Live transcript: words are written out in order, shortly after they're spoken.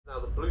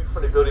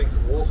friendly building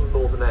towards the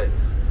northern end.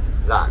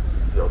 That's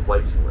the old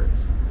waiting rooms.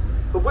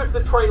 But with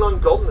the train line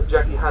gone, the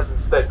jetty has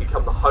instead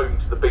become the home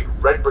to the big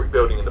red brick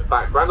building in the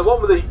background, the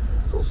one with the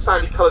sort of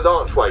sandy coloured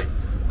archway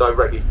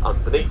directly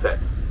underneath it.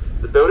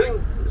 The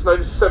building is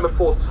known as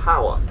Semaphore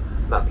Tower,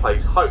 and that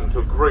plays home to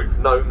a group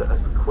known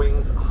as the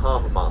Queen's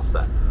Harbour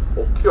Master,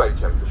 or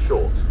QHM for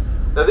short.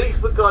 Now these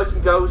are the guys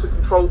and girls that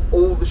control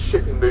all the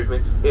shipping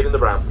movements in and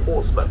around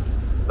Portsmouth.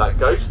 That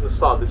goes from the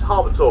start of this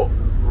harbour tour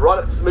right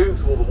up to moving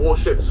to all the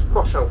warships,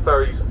 cross-channel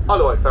ferries,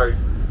 Isle of Wight ferries,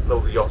 and all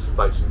the yachts and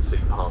boats you can see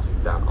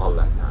passing down our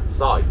left-hand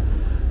side.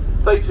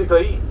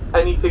 Basically,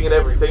 anything and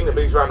everything that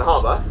moves around the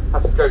harbour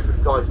has to go through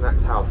the guys in that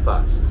tower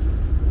first.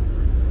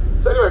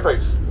 So anyway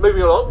folks,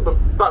 moving along, we're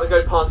about to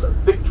go past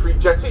Victory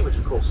Jetty, which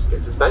of course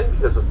gets its name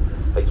because of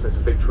HMS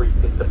Victory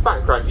in the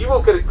background. You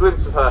will get a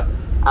glimpse of her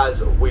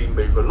as we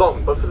move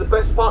along, but for the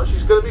best part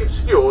she's going to be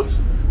obscured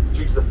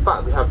due to the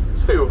fact we have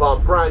two of our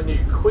brand new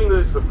Queen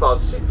Elizabeth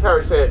class ship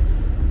carriers here.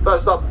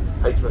 First up,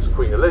 HMS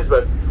Queen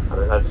Elizabeth,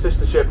 and then her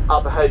sister ship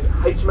up ahead,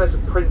 HMS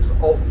Prince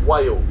of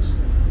Wales.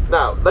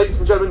 Now, ladies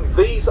and gentlemen,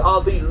 these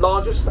are the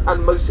largest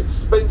and most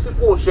expensive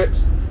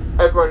warships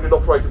ever owned and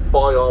operated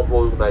by our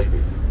Royal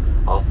Navy.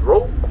 After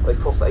all, they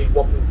cost a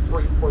whopping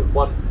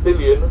 £3.1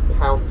 billion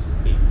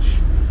each.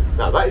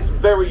 Now that is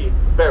very,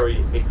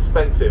 very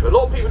expensive. A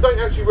lot of people don't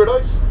actually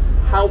realise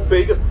how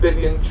big a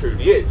billion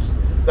truly is.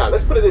 Now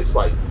let's put it this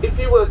way, if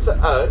you were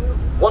to earn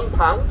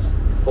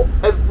 £1 for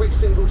every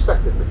single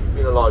second that you've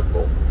been alive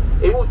for,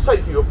 it will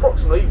take you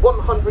approximately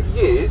 100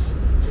 years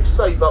to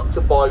save up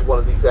to buy one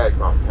of these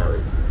aircraft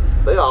carriers.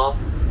 They are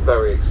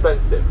very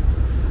expensive.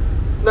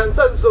 Now in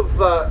terms of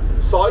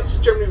size,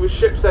 generally with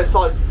ships their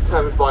size is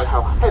determined by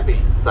how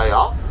heavy they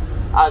are,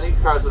 and these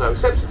carriers are no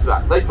exception to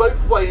that. They both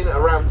weigh in at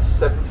around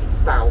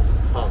 70,000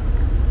 tonnes.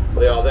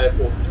 They are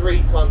therefore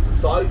 3 times the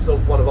size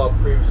of one of our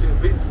previous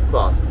Invincible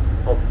class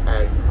of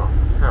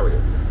aircraft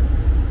carriers.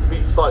 To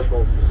be slightly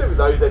more specific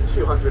though, they're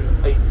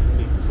 280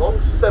 metres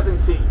long,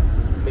 70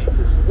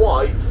 metres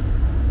wide,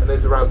 and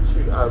there's around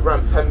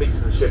 10 metres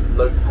of the ship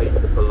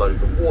located below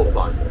the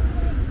waterline.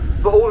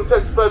 For all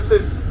intents and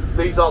purposes,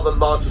 these are the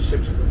largest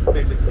ships you can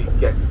physically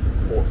get to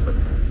Portsmouth.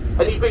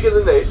 Any bigger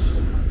than this,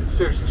 you'd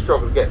seriously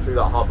struggle to get through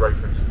that harbour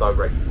entrance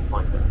directly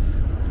behind us.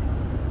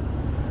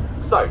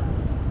 So,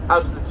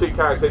 out of the two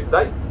carriers here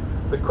today,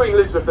 the Queen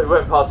Elizabeth that we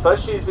went past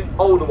first, she is the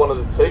older one of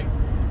the two.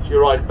 She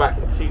arrived back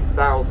in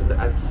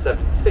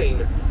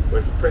 2017,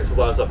 whereas the Prince of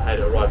Wales up ahead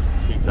arrived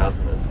in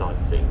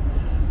 2019.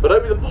 But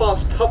over the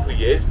past couple of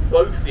years,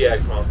 both the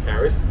aircraft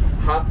carriers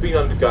have been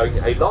undergoing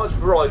a large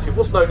variety of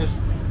what's known as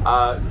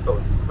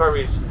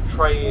various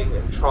training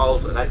and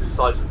trials and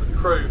exercises of the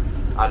crew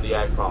and the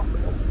aircraft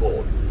on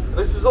board. And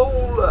this is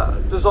all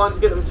designed to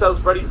get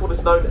themselves ready for what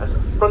is known as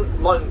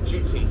frontline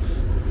duties.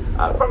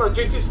 Frontline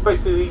duties is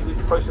basically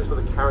the process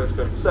where the carriers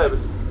go into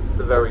service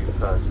the very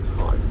first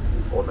time,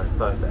 or their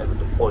first ever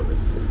deployment.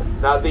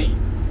 Now the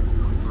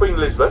Queen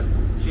Elizabeth,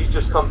 she's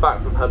just come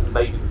back from her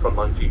maiden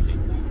frontline duty.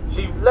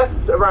 She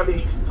left around the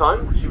Easter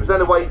time. She was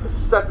then away for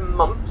 7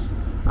 months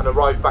and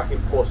arrived back in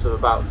Portsmouth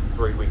about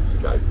 3 weeks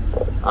ago.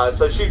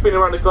 So she's been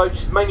around the globe.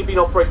 She's mainly been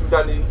operating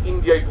down in the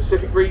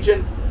Indo-Pacific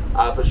region,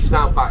 but she's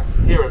now back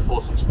here in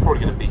Portsmouth. She's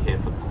probably going to be here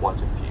for quite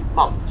a few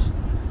months.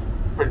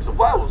 Prince of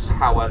Wales,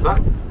 however,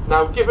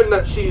 now given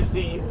that she is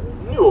the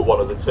newer one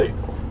of the two,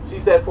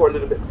 she's therefore a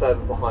little bit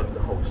further behind in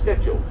the whole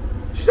schedule.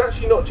 She's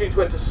actually not due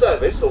to enter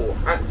service or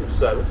active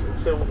service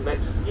until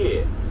next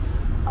year.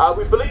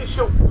 We believe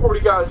she'll probably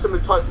go at a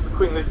similar time to the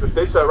Queen Elizabeth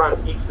did, so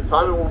around Easter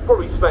time, and will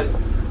probably spend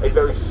a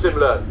very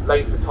similar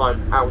length of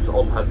time out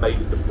on her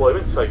maiden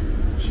deployment, so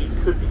she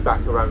could be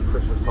back around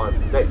Christmas time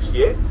next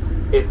year,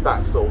 if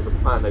that's sort of the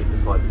plan they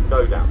decide to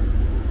go down.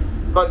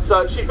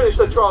 But she finished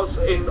her trials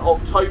in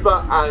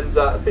October and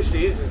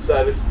officially is in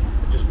service,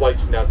 just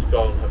waiting now to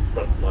go on her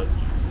front line.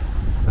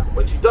 Now,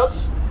 when she does,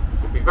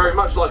 it'll be very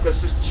much like her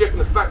sister ship in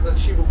the fact that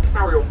she will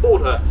carry on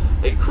board her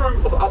a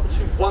crew of up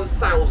to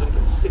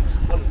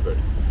 1,600.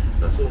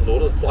 That's all in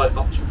order to fly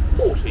up to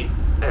 40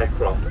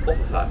 aircraft off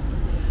of her.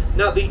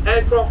 Now the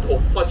aircraft or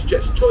fighter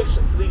jet's choice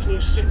for these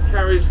new super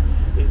carriers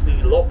is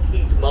the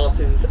Lockheed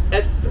Martin's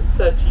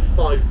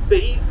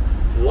F-35B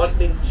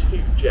Lightning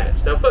II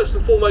jets. Now first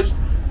and foremost,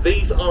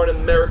 these are an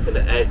American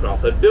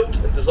aircraft. They're built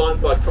and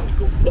designed by a company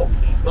called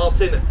Lockheed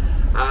Martin,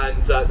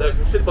 and they're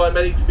considered by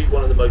many to be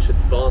one of the most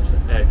advanced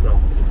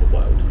aircraft in the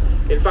world.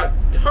 In fact,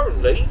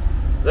 currently,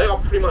 they are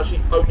pretty much the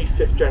only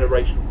 5th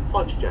generation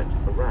fighter jet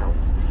around.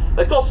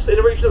 They cost in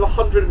a region of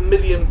 £100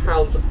 million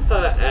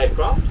per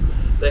aircraft.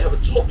 They have a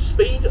top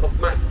speed of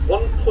Mach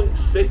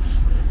 1.6,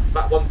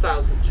 about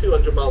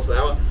 1,200 miles an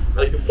hour, and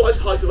they can fly to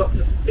a height of up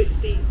to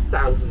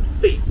 50,000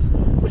 feet,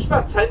 which is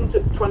about 10 to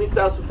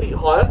 20,000 feet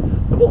higher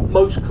than what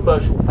most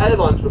commercial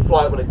airlines would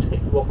fly when they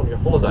take you off on your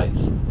holidays.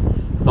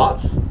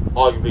 But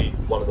arguably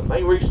one of the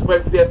main reasons we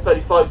went for the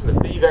F-35s and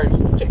the B variants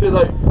in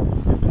particular though,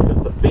 is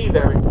because the B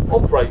variant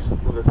operates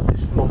with a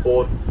system on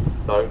board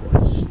known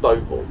as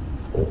STOVL,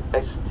 or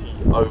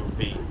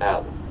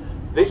STOVL.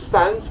 This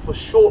stands for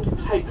Short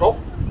Takeoff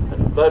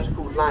and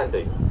Vertical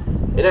Landing.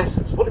 In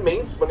essence, what it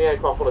means when the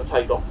aircraft want to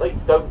take off, they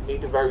don't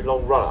need a very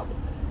long run-up.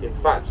 In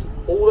fact,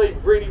 all they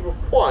really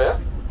require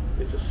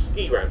is a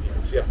ski ramp you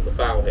can see up at the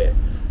bow here.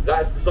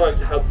 That is designed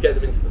to help get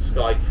them into the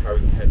sky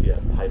carrying heavier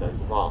payloads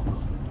of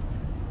arms.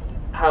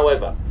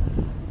 However,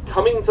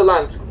 coming to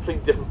land is a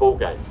completely different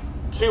ballgame.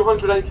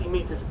 280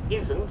 metres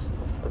isn't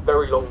a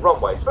very long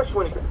runway, especially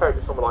when you compare it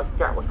to someone like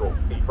Gatwick or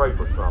Heathrow,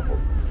 for example.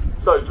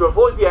 So to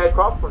avoid the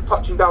aircraft from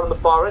touching down on the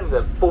far end and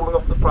then falling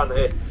off the front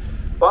here,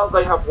 well,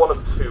 they have one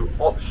of two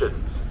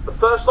options. The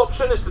first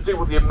option is to do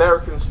what the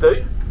Americans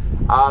do,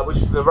 which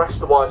is the rest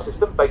of the wire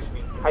system,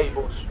 basically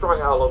cables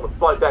strung out along the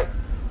flight deck.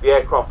 The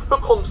aircraft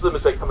hook onto them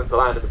as they come into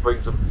land and it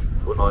brings them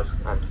to a nice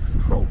and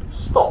controlled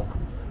stop.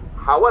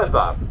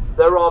 However,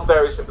 there are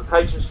various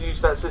implications to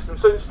using that system,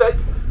 so instead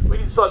we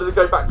decided to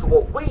go back to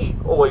what we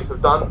always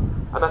have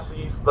done, and that's to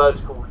use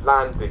vertical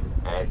landing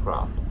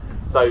aircraft.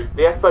 So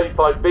the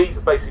F-35Bs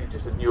are basically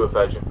just a newer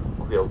version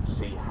of the old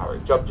Sea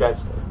Harrier jump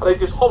jets, and they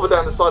just hover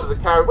down the side of the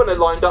carrier. When they're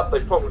lined up, they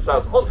plonk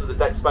themselves onto the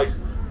deck space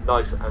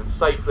nice and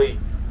safely,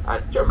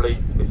 and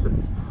generally it's a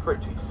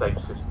pretty safe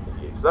system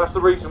to use. So that's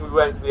the reason we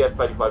went for the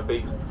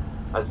F-35Bs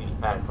as the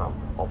aircraft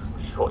of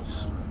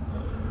choice.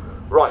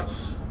 Right,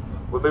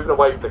 we're moving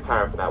away from the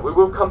carrier for now. We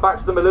will come back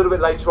to them a little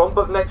bit later on,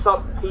 but next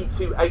up,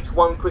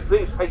 P281 quickly,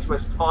 is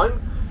HMS Tyne.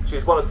 She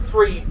is one of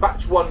 3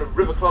 Batch 1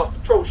 River class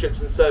patrol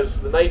ships in service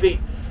for the Navy,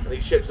 and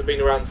these ships have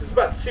been around since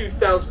about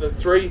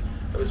 2003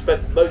 and have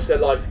spent most of their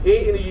life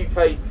here in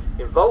the UK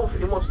involved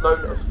in what's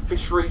known as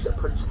fisheries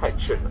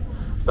protection.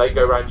 So they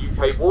go around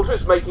UK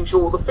waters making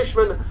sure all the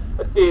fishermen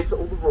adhere to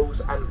all the rules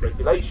and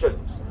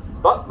regulations.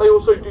 But they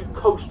also do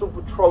coastal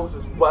patrols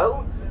as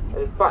well, and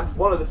in fact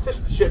one of the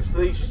sister ships to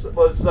these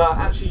was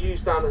actually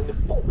used down in the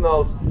Falkland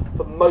Isles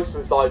for most of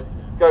its life,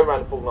 going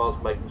around the Falkland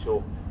Isles making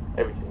sure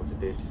everything was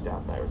adhered to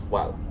down there as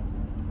well.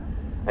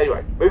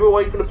 Anyway, moving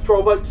away from the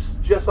patrol boats,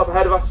 just up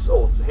ahead of us,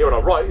 or here on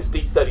our right, is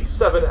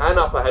D37, and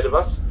up ahead of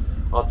us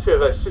are 2 of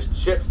their sister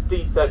ships,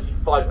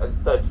 D35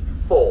 and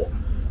 34.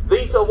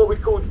 These are what we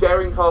call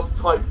daring class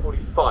Type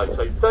 45.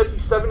 So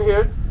 37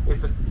 here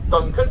is the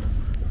Duncan,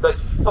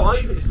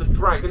 35 is the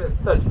Dragon, and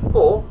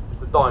 34 is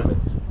the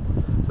Diamond.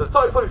 So the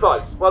Type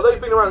 45s, well,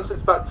 they've been around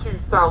since about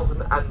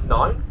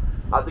 2009.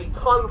 At the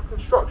time of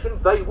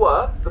construction, they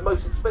were the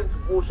most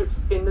expensive warships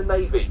in the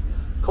Navy,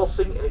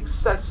 costing in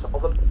excess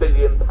of £1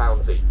 billion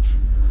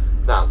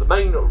each. Now, the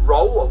main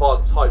role of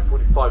our Type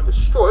 45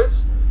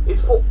 destroyers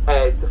is for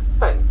air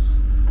defence.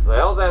 They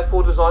are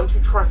therefore designed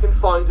to track and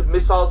find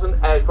missiles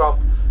and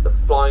aircraft that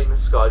fly in the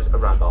skies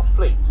around our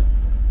fleet.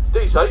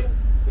 To do so,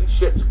 these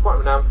ships are quite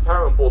renowned for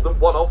carrying on board them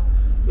one of,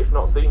 if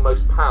not the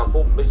most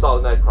powerful missile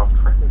and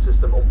aircraft tracking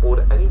system on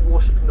board any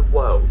warship in the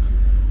world.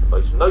 And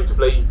most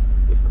notably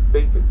is the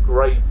big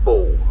grey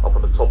ball up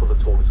on the top of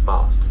the tallest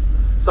mast.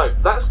 So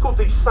that's called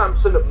the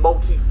Samson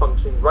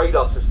multi-functioning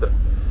radar system.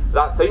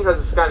 That thing has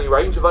a scanning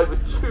range of over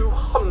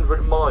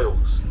 200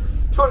 miles.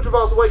 200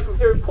 miles away from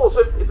here in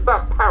Portsmouth, it's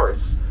about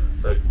Paris.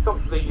 So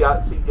comfortably see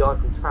the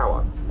Eiffel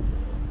Tower.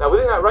 Now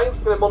within that range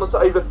you can then monitor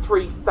over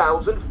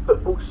 3,000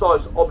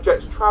 football-sized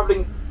objects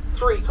travelling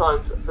 3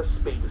 times the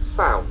speed of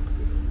sound.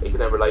 It can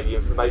then relay the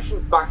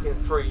information back in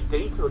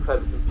 3D to the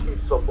clever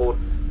computers on board,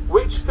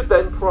 which could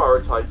then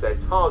prioritise their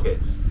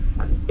targets.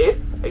 And if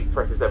a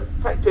threat is ever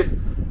detected,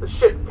 the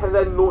ship can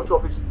then launch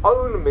off its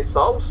own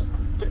missiles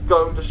to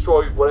go and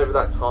destroy whatever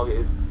that target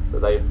is that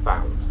they have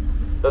found.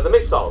 Now the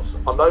missiles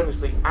are known as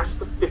the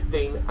Aster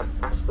 15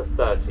 and Aster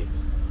 30s.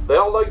 They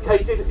are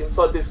located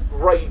inside this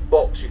grey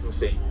box you can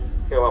see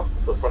going up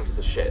to the front of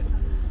the ship.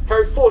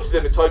 Carry 40 of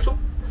them in total.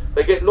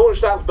 They get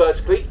launched out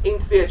vertically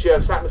into the edge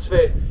of Earth's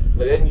atmosphere, and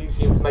they then use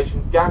the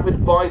information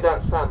gathered by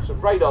that Samson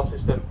radar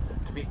system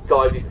to be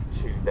guided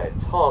to their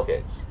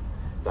targets.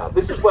 Now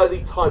this is where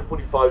the Type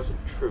 45s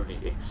truly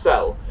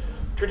excel.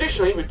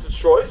 Traditionally with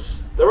destroyers,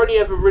 they're only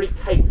ever really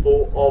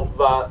capable of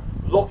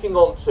locking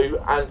onto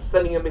and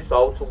sending a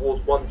missile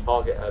towards one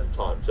target at a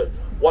time. So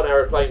one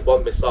aeroplane,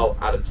 one missile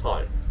at a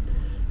time.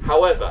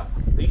 However,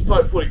 these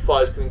Type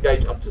 45s can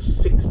engage up to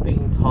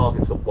 16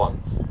 targets at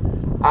once.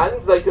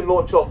 And they can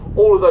launch off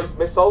all of those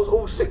missiles,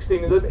 all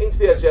 16 of them, into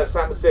the edge of Earth's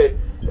atmosphere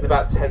in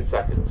about 10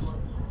 seconds.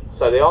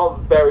 So they are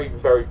very,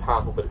 very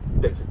powerful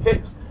bits of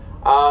kit.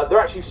 They're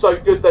actually so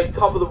good they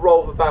cover the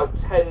role of about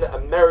 10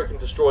 American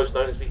destroyers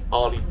known as the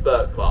Arleigh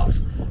Burke class.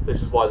 This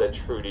is why they're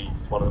truly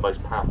one of the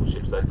most powerful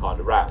ships of their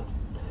kind around.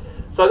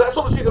 So that's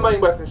obviously the main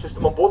weapon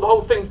system on board. The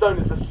whole thing's known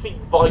as the Sea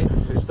Viper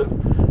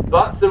system,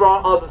 but there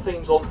are other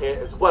things on here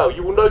as well.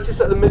 You will notice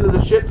at the middle of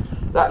the ship,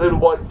 that little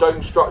white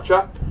dome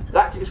structure,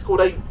 that is called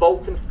a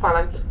Vulcan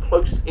Phalanx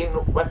close-in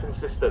weapon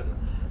system.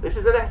 This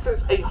is in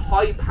essence a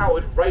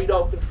high-powered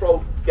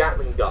radar-controlled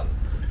Gatling gun.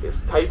 It's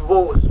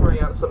capable of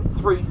spraying out some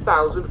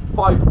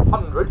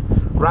 3,500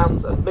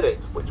 rounds a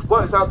minute, which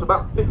works out to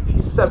about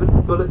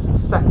 57 bullets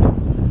a second,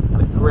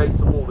 and it creates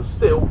a wall of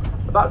steel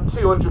about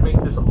 200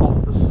 metres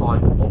off the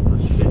side of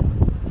the ship.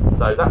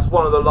 So that's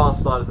one of the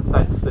last line of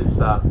defences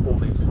for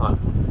these Type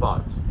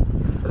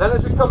 45s. And then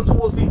as we come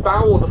towards the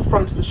bow or the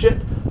front of the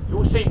ship, you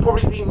will see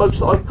probably the most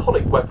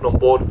iconic weapon on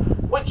board,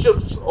 which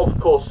is of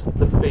course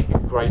the big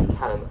grey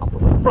cannon up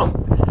on the front.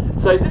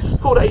 So this is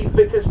called a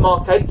Vickers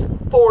Mark 8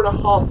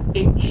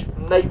 4.5-inch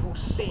naval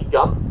sea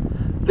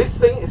gun. This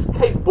thing is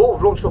capable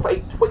of launching off a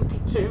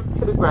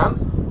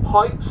 22-kilogram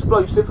high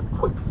explosive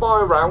quick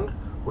fire round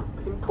with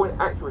pinpoint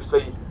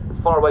accuracy as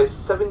far away as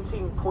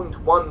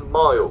 17.1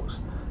 miles.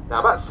 Now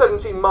about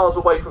 17 miles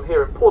away from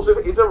here in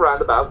Portsmouth is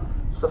around about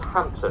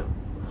Southampton.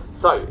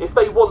 So if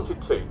they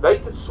wanted to, they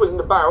could swing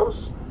the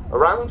barrels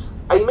around,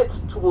 aim it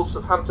towards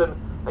Southampton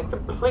and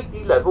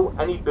completely level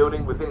any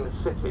building within the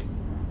city.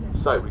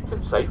 So we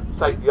could say, for the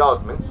sake of the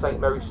argument, St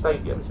Mary's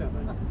Stadium.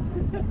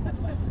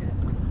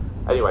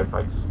 Anyway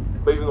folks,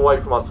 moving away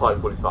from our Type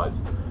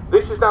 45s.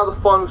 This is now the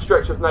final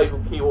stretch of naval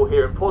quay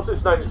here in Portsmouth.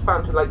 It's known as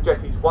Fountain Lake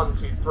Jetties 1,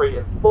 2, 3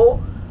 and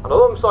 4. And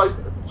alongside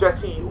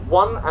Jetty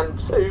 1 and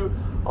 2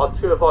 are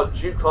two of our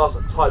Duke-class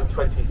Type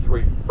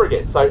 23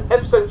 frigates. So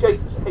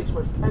F-78 is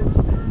HMS Kent,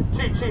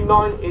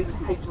 229 is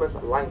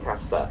HMS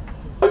Lancaster.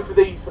 Both of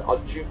these are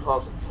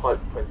Duke-class Type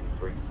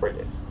 23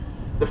 frigates.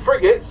 The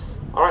frigates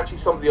are actually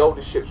some of the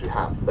oldest ships we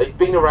have. They've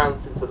been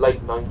around since the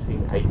late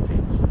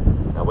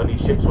 1980s. Now when these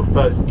ships were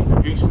first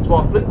introduced into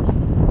our fleet,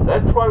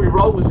 their primary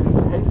role was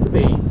intended to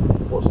be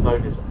what's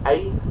known as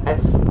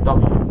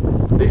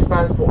ASW. This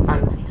stands for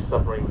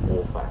Anti-Submarine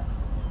Warfare.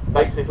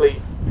 Basically,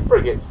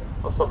 frigates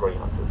are submarine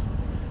hunters.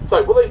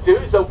 So what they do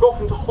is they'll go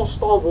off into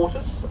hostile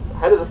waters,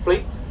 head of the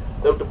fleet,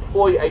 they'll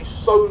deploy a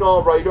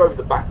sonar radar over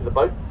the back of the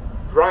boat,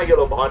 drag it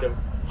on behind them,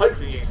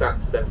 hopefully use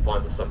that to then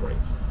find the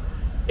submarines.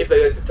 If they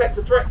don't detect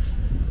a threat,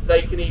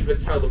 they can either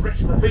tell the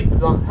rest of the fleet,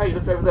 like, hey,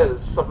 look over there,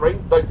 there's a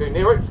submarine, don't go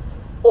near it,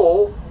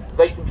 or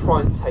they can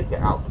try and take it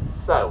out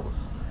themselves.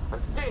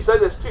 And to do so,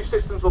 there's two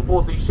systems on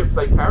board these ships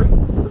they carry.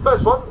 The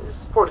first one is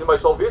probably the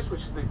most obvious,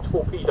 which is the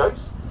torpedoes.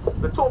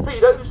 The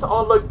torpedoes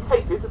are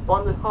located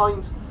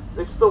behind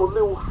this sort of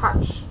little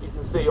hatch you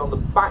can see on the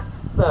back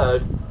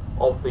third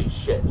of the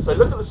ship. So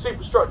look at the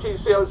superstructure, you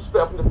see how it's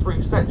split up into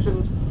three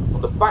sections.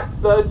 On the back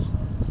third,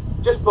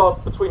 just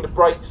between the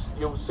brakes,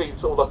 you'll see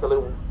sort of like a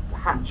little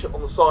hatch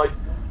on the side,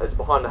 and it's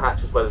behind the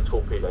hatch is where the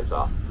torpedoes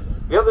are.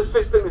 The other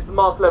system is the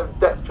Mark 11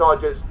 depth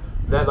chargers.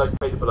 They're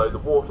located below the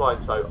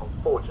waterline, so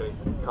unfortunately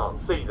you can't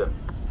see them.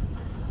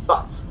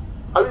 But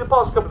over the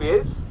past couple of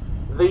years,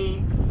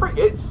 the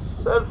frigates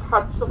have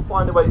had to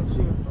find a way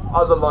to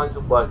other lines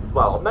of work as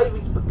well. Our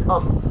Navy's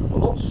become a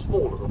lot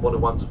smaller than what it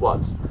once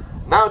was.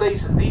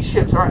 Nowadays, these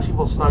ships are actually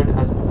what's known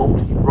as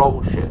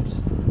multi-role ships.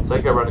 So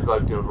they go around the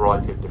globe doing a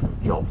variety of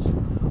different jobs.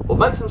 What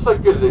makes them so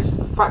good at this is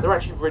the fact they're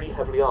actually really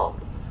heavily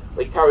armed.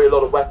 They carry a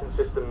lot of weapon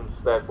systems,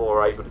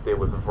 therefore are able to deal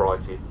with a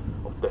variety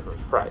of different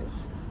threats.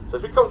 So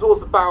as we come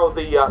towards the bow of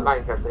the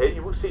Lancaster here,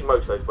 you will see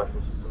most of those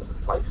weapon systems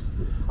in place.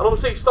 And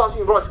obviously,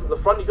 starting right from the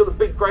front, you've got the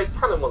big grey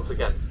cannon once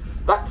again.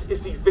 That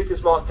is the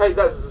Vickers Mark 8.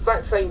 That is the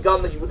exact same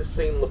gun that you would have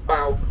seen on the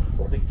bow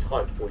of the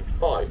Type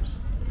 45s.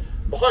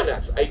 Behind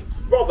that, a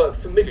rather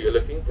familiar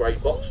looking grey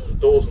box with the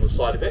doors on the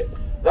side of it.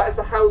 That is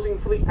the housing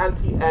for the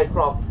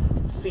anti-aircraft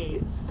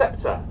Sea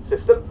Scepter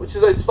system, which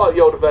is a slightly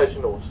older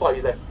version, or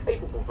slightly less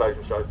capable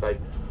version, shall I say,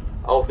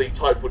 of the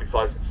Type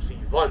 45's Sea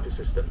Viper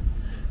system.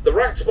 The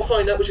racks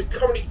behind that, which are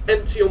currently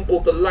empty on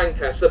board the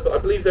Lancaster, but I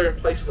believe they're in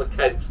place on the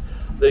Kent.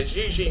 There's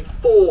usually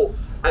 4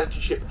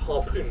 anti-ship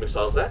harpoon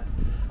missiles there,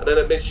 and then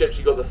at midships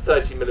you've got the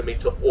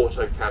 30mm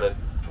auto cannon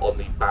on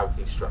the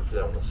balcony structure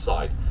there on the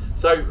side.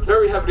 So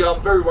very heavily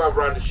armed, very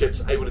well-rounded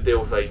ships, able to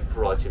deal with a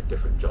variety of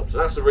different jobs,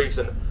 and that's the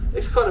reason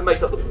it's kind of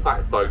make up the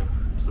backbone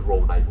to the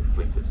Royal Naval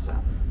Fleet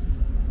itself.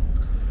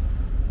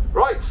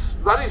 Right,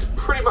 that is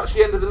pretty much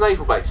the end of the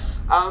naval base.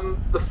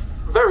 The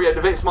very end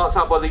of it is marked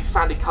out by the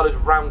sandy coloured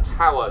round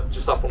tower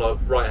just up on our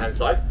right hand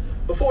side.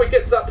 Before we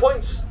get to that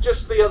point,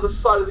 just the other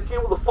side of the quay,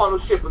 the final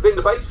ship within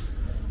the base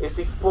is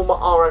the former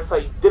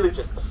RFA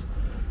Diligence.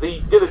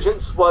 The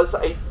Diligence was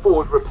a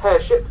forward repair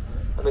ship,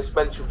 and this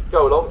meant she would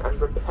go along and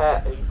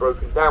repair any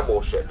broken down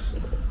warships.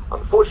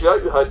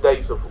 Unfortunately, her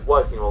days of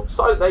working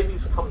alongside the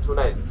Navy's come to an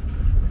end,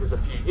 because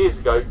a few years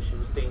ago she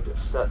was deemed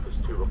surplus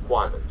to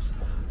requirements.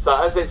 So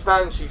as it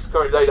stands, she's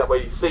currently laid up where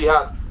you see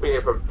her, been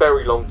here for a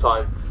very long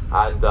time,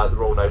 and the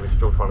Royal Navy is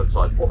still trying to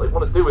decide what they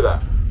want to do with her.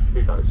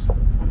 Who knows?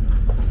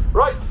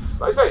 Right,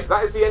 like I say,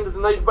 that is the end of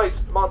the naval base,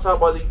 marked out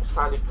by the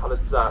sandy coloured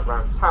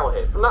round tower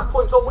here. From that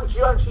point onwards,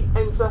 you actually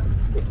enter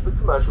into the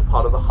commercial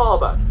part of the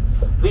harbour.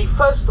 The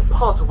first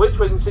part of which,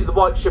 where you can see the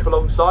white ship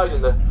alongside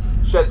and the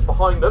sheds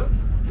behind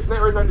them, is an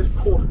area known as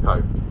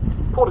Portico.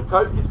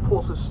 Portico is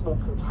Portsmouth's small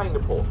container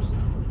port.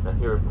 Now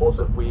here in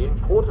Portsmouth, we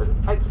import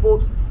and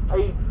export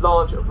a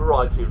large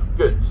variety of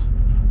goods.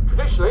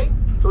 Traditionally,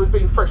 it's always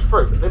been fresh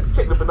fruit, and in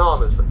particular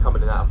bananas that come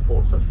in and out of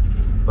Portsmouth.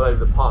 But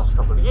over the past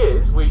couple of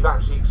years, we've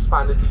actually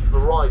expanded the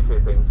variety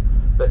of things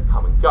that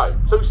come and go.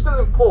 So we still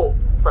import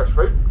fresh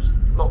fruit,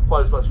 not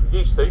quite as much as we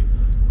used to,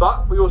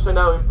 but we also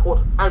now import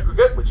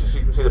aggregate, which is,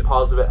 you can see the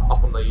piles of it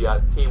up on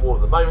the quay wall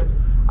at the moment,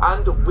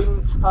 and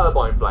wind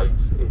turbine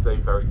blades is a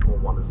very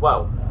common one as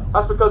well.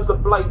 That's because the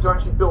blades are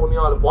actually built on the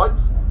Isle of Wight.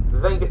 They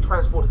then get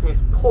transported here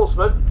to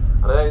Portsmouth,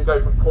 and they then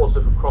go from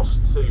Portsmouth across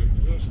to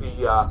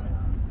usually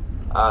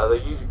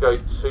They usually go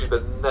to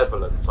the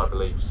Netherlands, I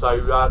believe.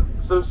 So,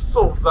 so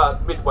sort of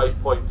a midway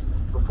point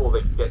before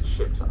they get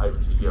shipped over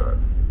to Europe.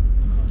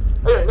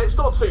 Anyway, next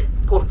door to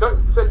Portico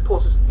is then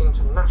Portsmouth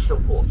International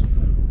Port,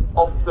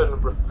 often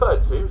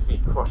referred to as the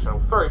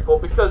cross-channel ferry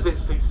port because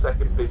it's the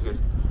second busiest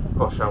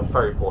cross-channel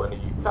ferry port in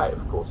the UK,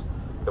 of course,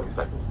 coming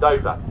second to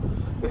Dover.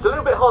 It's a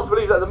little bit hard to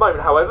believe that at the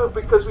moment, however,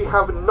 because we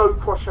have no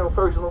cross-channel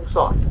ferries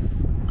alongside.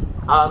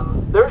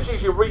 There is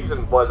usually a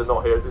reason why they're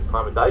not here at this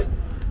time of day.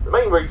 The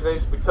main reason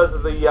is because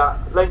of the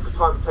length of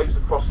time it takes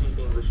to cross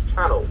the English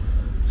Channel.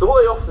 So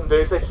what they often do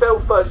is they sail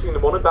first thing in the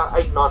morning, about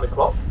 8-9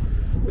 o'clock.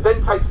 It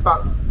then takes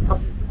about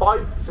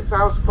 5-6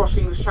 hours to cross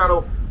the English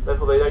Channel,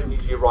 therefore they don't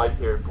usually arrive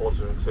here in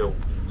Portsmouth until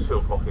 2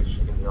 o'clock-ish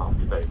in the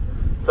afternoon.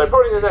 So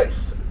probably in the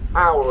next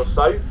hour or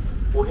so,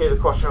 we'll hear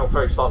the cross-channel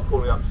ferry start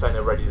calling up saying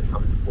they're ready to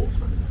come to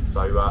Portsmouth.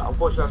 So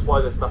unfortunately that's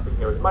why there's nothing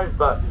here at the moment,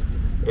 but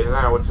in an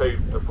hour or two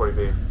there'll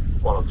probably be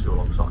 1 or 2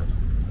 alongside.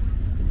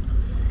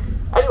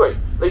 Anyway,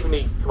 leaving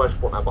the commercial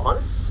port now behind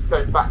us,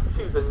 going back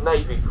to the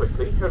Navy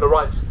quickly. Here on the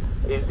right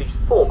is the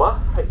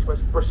former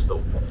HMS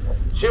Bristol.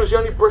 She was the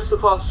only Bristol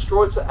class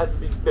destroyer to ever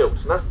be built,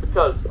 and that's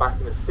because back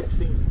in the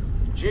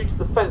 60s, due to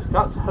the fence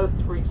cuts, her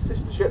 3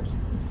 sister ships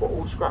were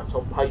all scrapped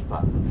on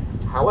paper.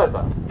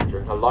 However,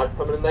 during her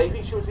lifetime in the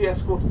Navy, she was the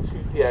escort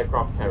to the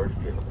aircraft carriers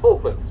during the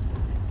Falklands.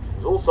 She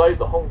was also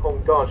the Hong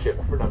Kong guard ship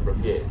for a number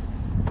of years.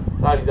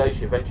 In the early days,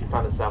 she eventually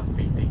found herself to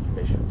be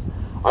decommissioned,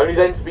 only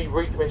then to be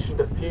recommissioned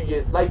a few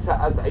years later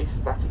as a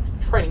static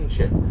training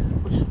ship,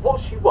 which is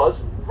what she was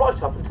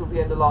right up until the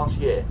end of last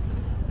year.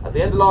 At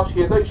the end of last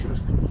year though, she was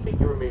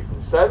completely removed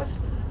from service,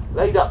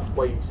 laid up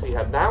where you see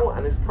her now,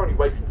 and is currently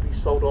waiting to be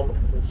sold on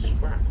for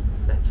scrap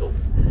metal.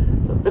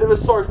 So a bit of a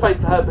sorry fate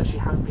for her, but she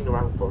has been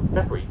around for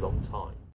a very long time.